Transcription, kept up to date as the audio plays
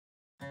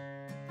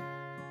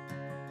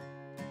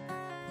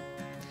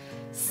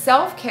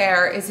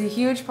Self-care is a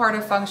huge part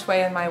of Feng Shui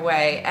in my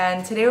way,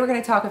 and today we're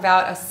going to talk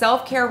about a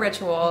self-care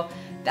ritual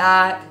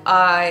that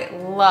I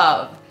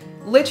love.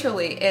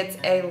 Literally, it's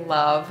a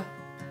love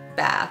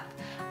bath.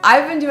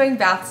 I've been doing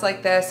baths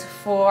like this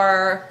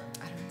for,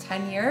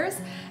 10 years,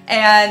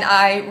 and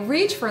I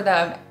reach for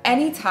them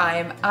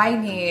anytime I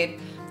need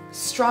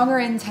stronger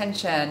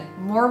intention,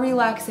 more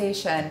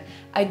relaxation,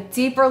 a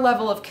deeper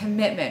level of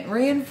commitment,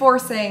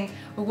 reinforcing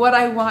what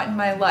I want in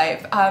my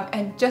life,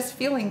 and just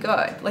feeling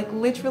good. Like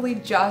literally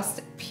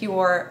just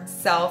pure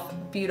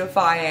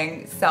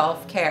self-beautifying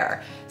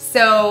self-care.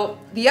 So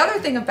the other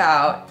thing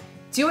about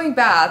doing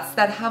baths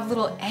that have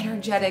little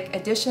energetic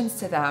additions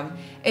to them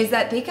is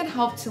that they can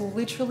help to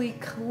literally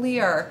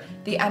clear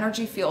the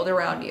energy field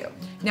around you.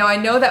 Now I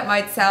know that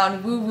might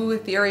sound woo-woo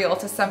ethereal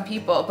to some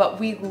people, but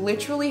we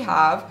literally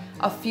have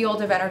a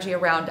field of energy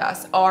around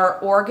us. Our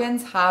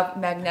organs have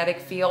magnetic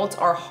fields.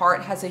 Our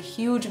heart has a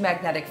huge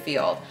magnetic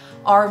field.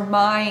 Our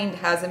mind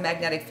has a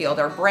magnetic field,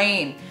 our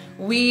brain.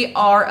 We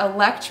are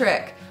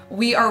electric.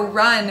 We are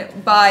run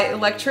by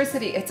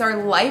electricity. It's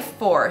our life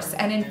force.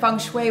 And in Feng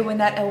Shui, when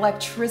that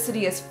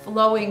electricity is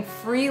flowing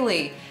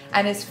freely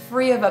and is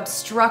free of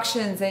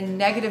obstructions and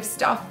negative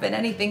stuff and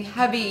anything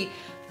heavy,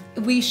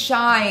 we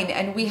shine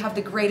and we have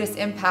the greatest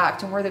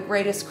impact, and we're the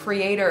greatest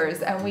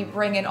creators, and we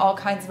bring in all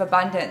kinds of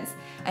abundance.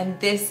 And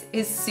this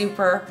is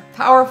super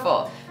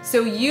powerful.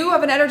 So you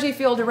have an energy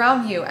field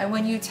around you, and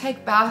when you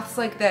take baths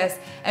like this,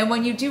 and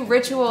when you do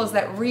rituals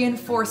that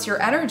reinforce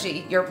your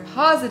energy, your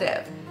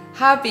positive,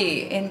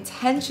 happy,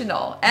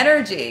 intentional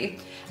energy,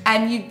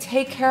 and you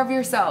take care of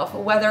yourself,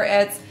 whether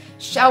it's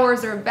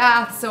showers or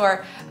baths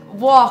or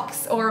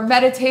walks or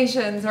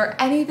meditations or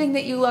anything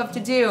that you love to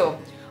do,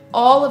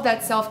 all of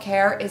that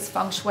self-care is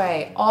Feng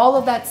Shui. All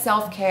of that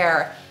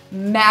self-care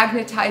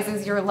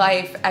magnetizes your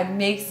life and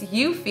makes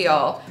you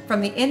feel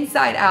from the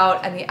inside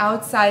out and the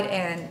outside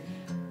in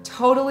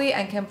totally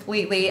and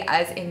completely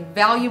as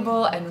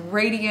invaluable and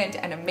radiant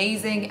and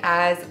amazing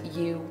as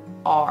you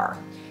are.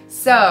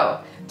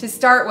 So to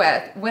start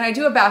with, when I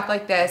do a bath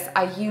like this,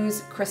 I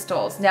use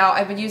crystals. Now,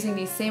 I've been using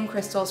these same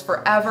crystals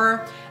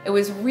forever. It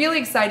was really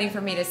exciting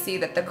for me to see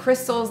that the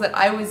crystals that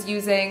I was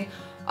using,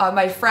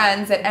 my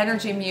friends at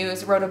Energy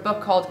Muse wrote a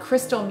book called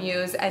Crystal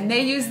Muse, and they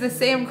use the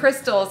same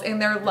crystals in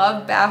their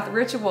love bath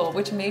ritual,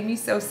 which made me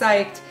so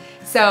psyched.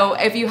 So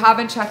if you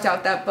haven't checked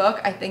out that book,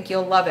 I think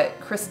you'll love it,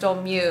 Crystal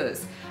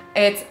Muse.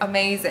 It's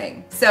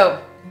amazing.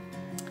 So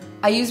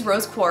I use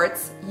rose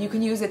quartz. You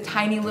can use a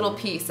tiny little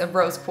piece of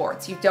rose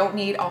quartz. You don't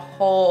need a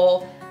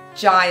whole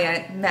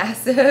giant,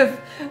 massive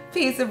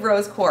piece of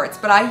rose quartz,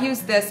 but I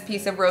use this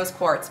piece of rose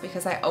quartz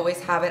because I always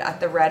have it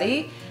at the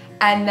ready.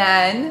 And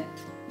then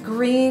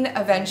green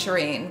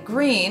aventurine.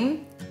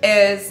 Green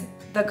is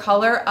the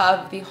color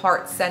of the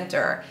heart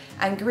center,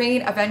 and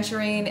green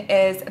aventurine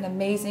is an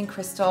amazing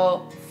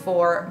crystal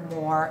for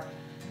more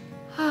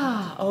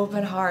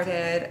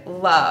open-hearted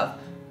love.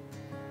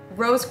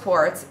 Rose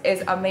quartz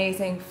is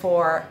amazing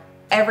for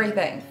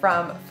everything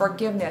from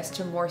forgiveness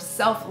to more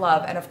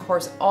self-love, and of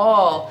course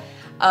all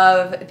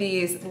of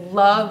these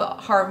love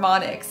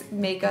harmonics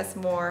make us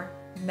more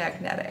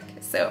magnetic.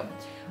 So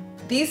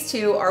these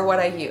two are what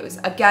I use.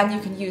 Again,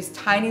 you can use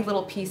tiny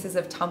little pieces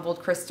of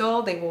tumbled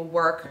crystal. They will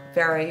work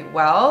very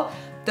well.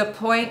 The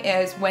point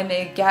is when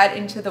they get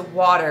into the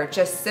water,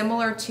 just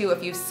similar to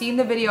if you've seen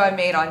the video I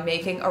made on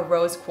making a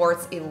rose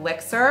quartz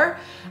elixir,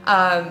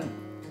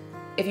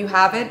 if you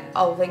haven't,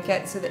 I'll link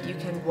it so that you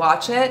can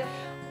watch it.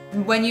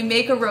 When you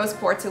make a rose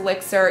quartz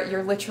elixir,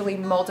 you're literally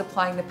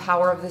multiplying the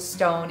power of the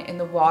stone in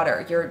the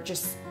water. You're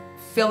just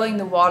filling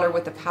the water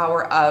with the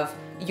power of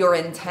your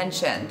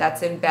intention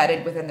that's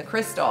embedded within the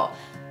crystal.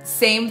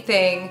 Same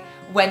thing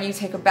when you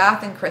take a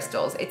bath in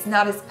crystals. It's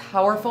not as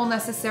powerful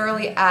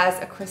necessarily as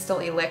a crystal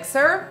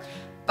elixir,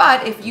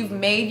 but if you've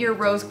made your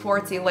rose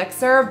quartz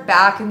elixir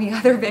back in the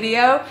other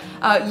video,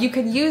 you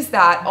can use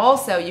that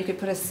also. You could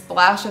put a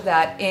splash of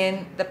that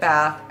in the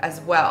bath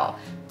as well.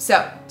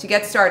 So to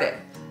get started,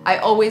 I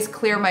always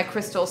clear my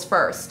crystals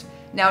first.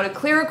 Now to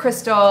clear a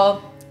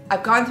crystal,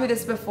 I've gone through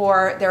this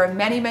before. There are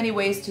many, many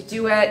ways to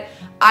do it.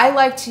 I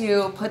like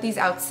to put these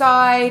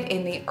outside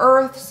in the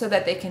earth so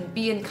that they can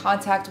be in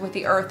contact with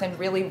the earth and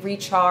really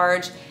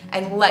recharge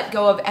and let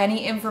go of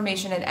any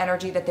information and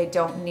energy that they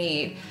don't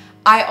need.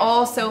 I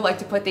also like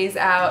to put these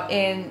out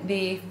in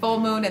the full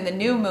moon and the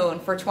new moon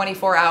for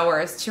 24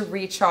 hours to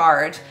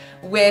recharge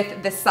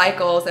with the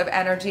cycles of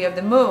energy of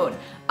the moon.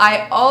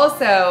 I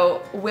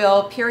also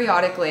will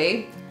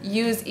periodically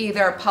use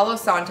either Palo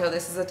Santo,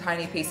 this is a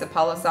tiny piece of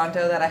Palo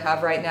Santo that I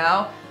have right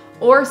now,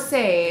 or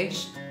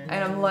sage,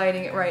 and I'm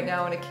lighting it right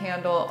now in a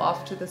candle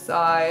off to the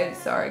side.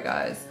 Sorry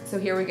guys. So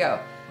here we go.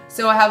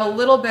 So I have a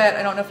little bit,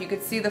 I don't know if you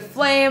could see the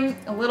flame,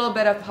 a little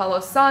bit of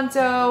Palo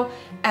Santo,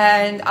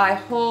 and I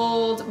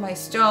hold my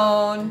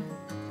stone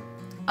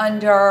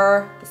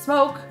under the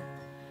smoke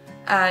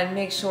and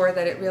make sure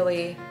that it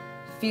really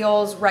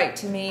feels right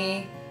to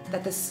me,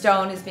 that the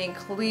stone is being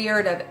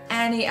cleared of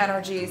any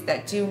energies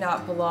that do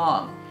not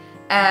belong.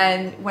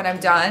 And when I'm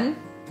done,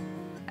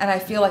 and I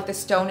feel like the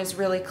stone is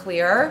really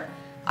clear,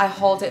 I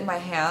hold it in my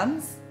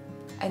hands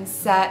and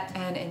set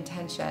an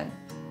intention.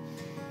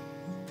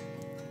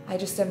 I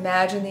just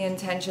imagine the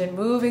intention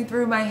moving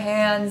through my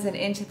hands and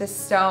into the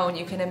stone.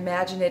 You can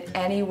imagine it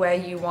any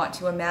way you want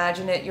to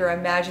imagine it. Your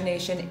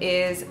imagination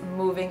is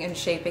moving and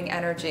shaping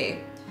energy.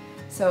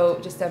 So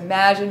just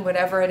imagine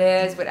whatever it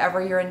is,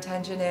 whatever your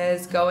intention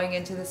is, going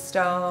into the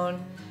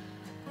stone.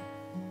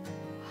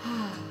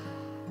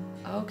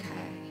 Okay.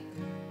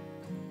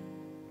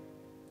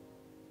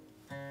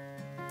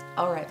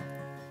 All right.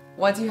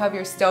 Once you have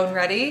your stone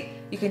ready,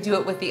 you can do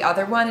it with the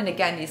other one. And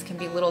again, these can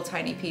be little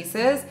tiny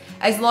pieces,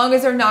 as long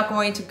as they're not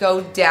going to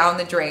go down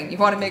the drain. You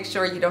want to make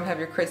sure you don't have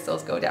your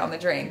crystals go down the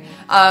drain.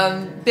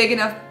 Big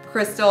enough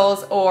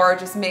crystals, or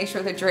just make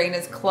sure the drain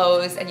is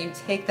closed and you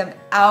take them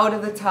out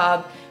of the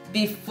tub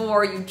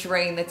before you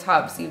drain the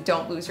tub so you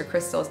don't lose your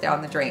crystals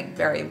down the drain.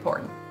 Very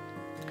important.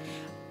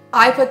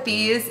 I put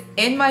these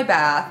in my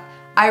bath.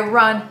 I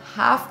run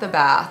half the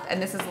bath,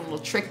 and this is a little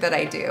trick that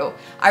I do.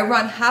 I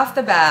run half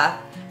the bath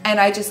and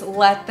I just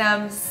let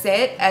them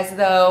sit as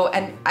though,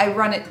 and I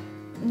run it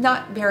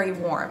not very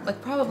warm,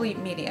 like probably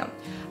medium.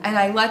 And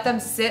I let them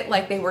sit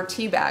like they were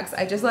tea bags.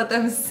 I just let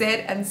them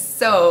sit and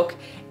soak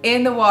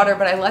in the water,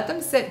 but I let them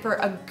sit for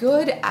a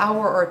good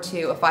hour or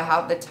two if I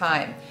have the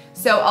time.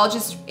 So I'll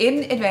just,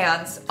 in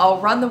advance, I'll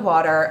run the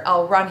water,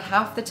 I'll run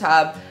half the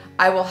tub,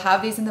 I will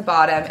have these in the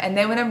bottom, and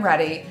then when I'm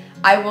ready,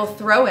 I will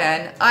throw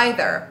in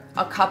either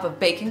a cup of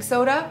baking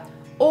soda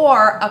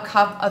or a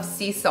cup of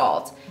sea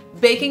salt.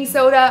 Baking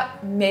soda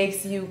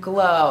makes you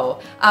glow.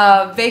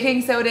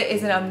 Baking soda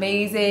is an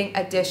amazing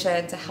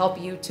addition to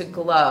help you to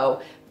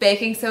glow.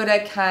 Baking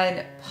soda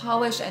can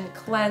polish and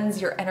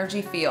cleanse your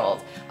energy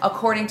field.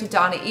 According to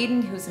Donna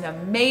Eden, who's an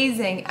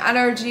amazing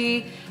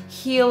energy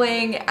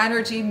healing,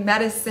 energy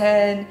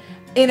medicine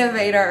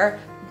innovator,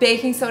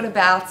 baking soda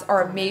baths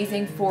are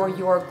amazing for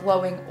your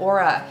glowing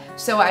aura.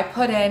 So I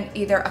put in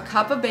either a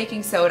cup of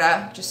baking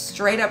soda, just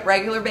straight up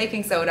regular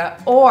baking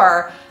soda,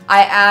 or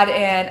I add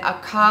in a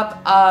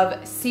cup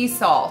of sea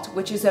salt,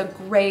 which is a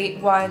great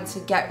one to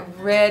get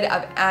rid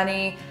of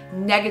any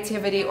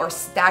negativity or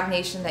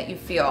stagnation that you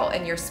feel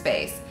in your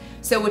space.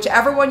 So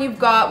whichever one you've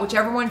got,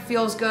 whichever one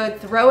feels good,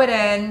 throw it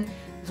in,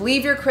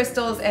 leave your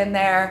crystals in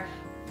there,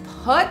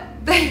 put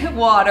the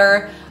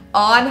water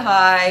on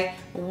high,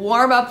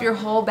 warm up your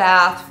whole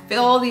bath,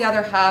 fill the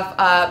other half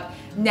up.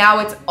 Now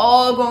it's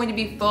all going to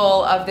be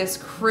full of this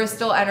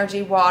crystal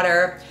energy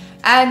water,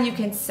 and you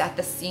can set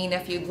the scene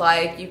if you'd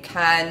like. You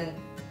can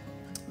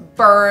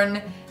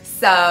burn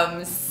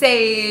some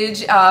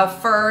sage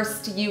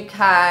first. You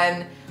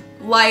can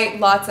light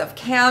lots of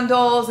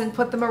candles and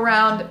put them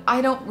around.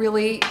 I don't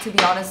really, to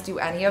be honest, do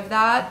any of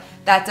that.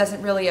 That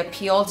doesn't really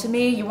appeal to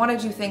me. You want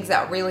to do things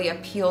that really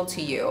appeal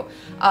to you.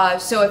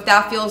 So if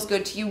that feels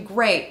good to you,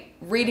 great.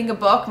 Reading a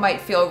book might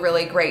feel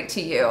really great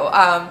to you.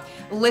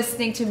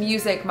 Listening to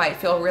music might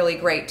feel really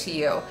great to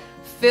you.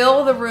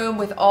 Fill the room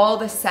with all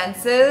the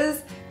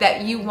senses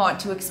that you want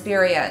to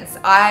experience.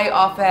 I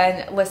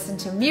often listen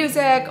to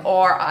music,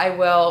 or I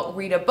will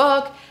read a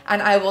book,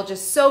 and I will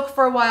just soak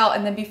for a while,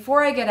 and then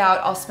before I get out,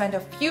 I'll spend a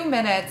few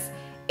minutes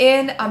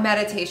in a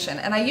meditation.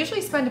 And I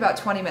usually spend about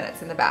 20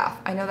 minutes in the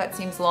bath. I know that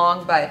seems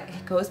long, but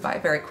it goes by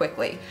very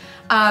quickly.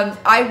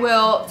 I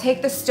will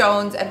take the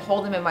stones and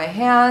hold them in my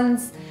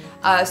hands.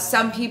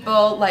 Some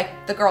people,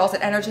 like the girls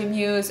at Energy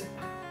Muse,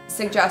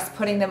 suggest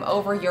putting them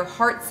over your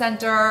heart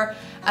center.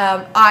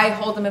 I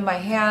hold them in my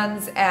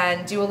hands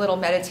and do a little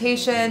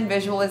meditation,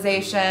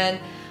 visualization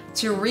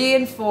to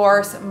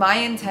reinforce my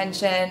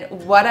intention,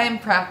 what I'm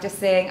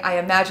practicing. I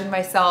imagine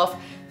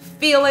myself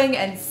feeling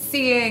and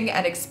seeing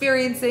and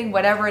experiencing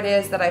whatever it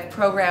is that I've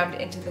programmed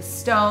into the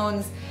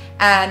stones.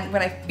 And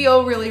when I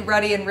feel really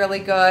ready and really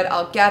good,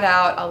 I'll get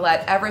out, I'll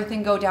let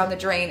everything go down the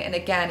drain. And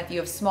again, if you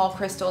have small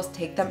crystals,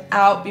 take them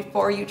out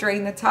before you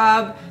drain the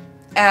tub.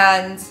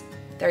 And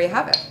there you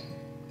have it.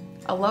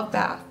 A love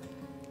bath.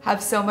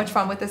 Have so much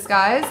fun with this,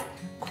 guys.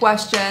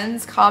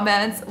 Questions,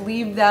 comments,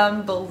 leave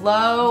them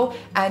below.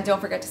 And don't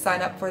forget to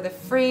sign up for the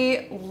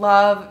free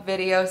love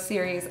video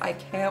series. I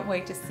can't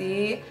wait to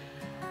see.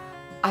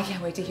 I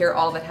can't wait to hear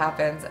all that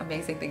happens.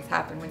 Amazing things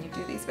happen when you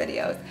do these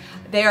videos.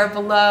 They are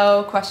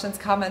below. Questions,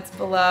 comments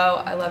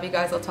below. I love you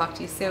guys. I'll talk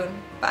to you soon.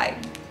 Bye.